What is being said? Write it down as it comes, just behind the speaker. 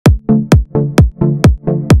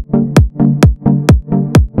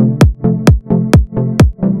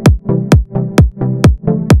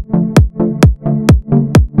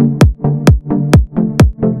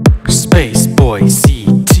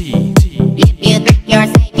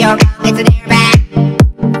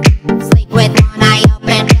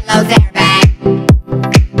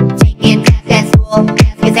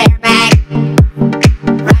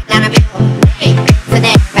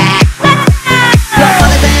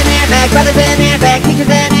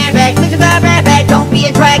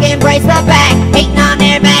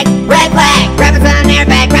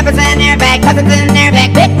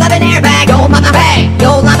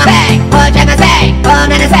say, oh,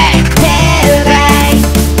 then I say, airbag,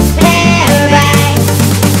 airbag.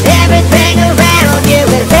 Everything around you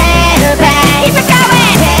is airbag. Keep it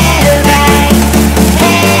going. Airbag,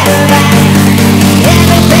 airbag.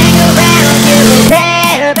 Everything around you is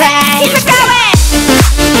airbag. Keep it going.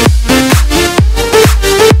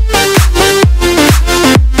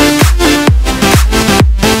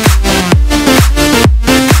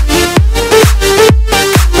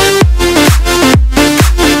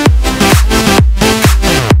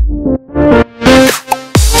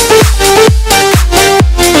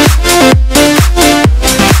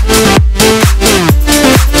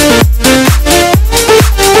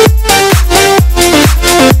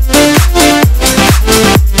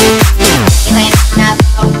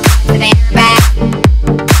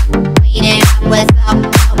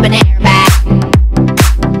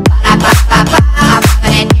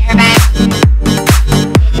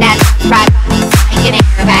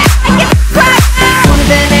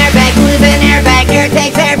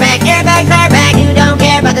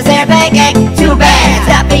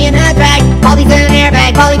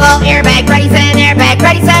 Airbag, ready, set, airbag,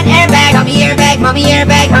 ready, set, airbag. Mommy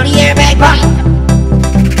airbag, honey airbag, bunny.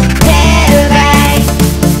 Airbag,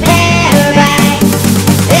 airbag.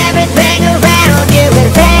 Everything around you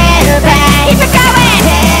is airbag. Keep it going.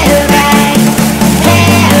 Airbag,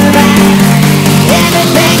 airbag.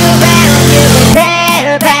 Everything around you is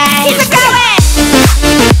airbag. Keep it going.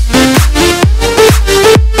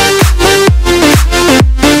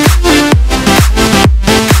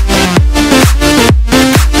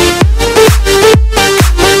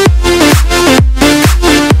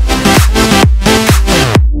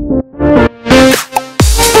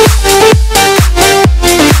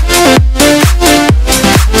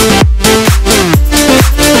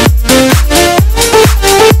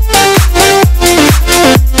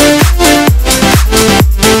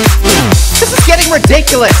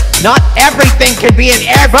 Ridiculous! Not everything can be an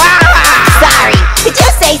airbag! Sorry, did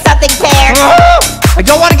you say something, Pear? I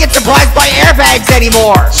don't want to get surprised by airbags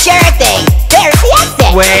anymore! Sure thing! There's the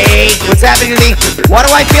exit! Wait, what's happening to me? Why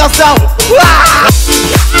do I feel so...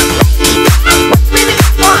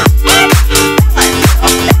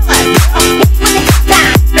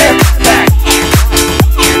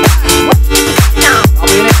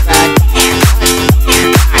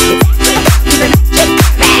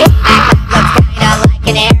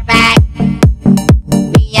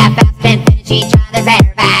 Each other's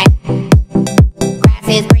airbag. Grass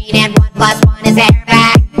is green and 1 + 1 is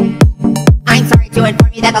airbag. I'm sorry to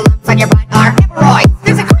inform you that the lumps on your butt are hemorrhoids.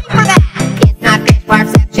 There's a cream for that. It's not fish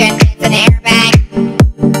perception, it's an airbag.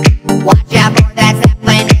 Watch out for that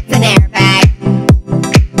zeppelin, it's an airbag.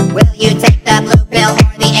 Will you take the blue pill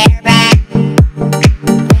or the airbag?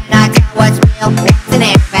 Cannot tell what's real, what's an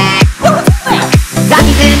airbag.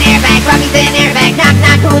 Zombie's in an airbag, Robbie's in an airbag. Knock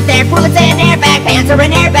knock, who's there? Bullets in an airbag. Pants are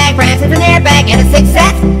an airbag, France is an airbag. And a 6th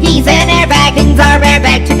sense, he's an airbag. Things are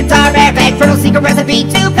airbag, chickens are airbag. Fertile secret recipe,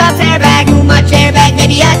 2 cups airbag. Too much airbag,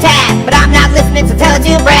 maybe a tad. But I'm not listening, so tell it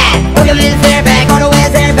to Brad. Look at this airbag.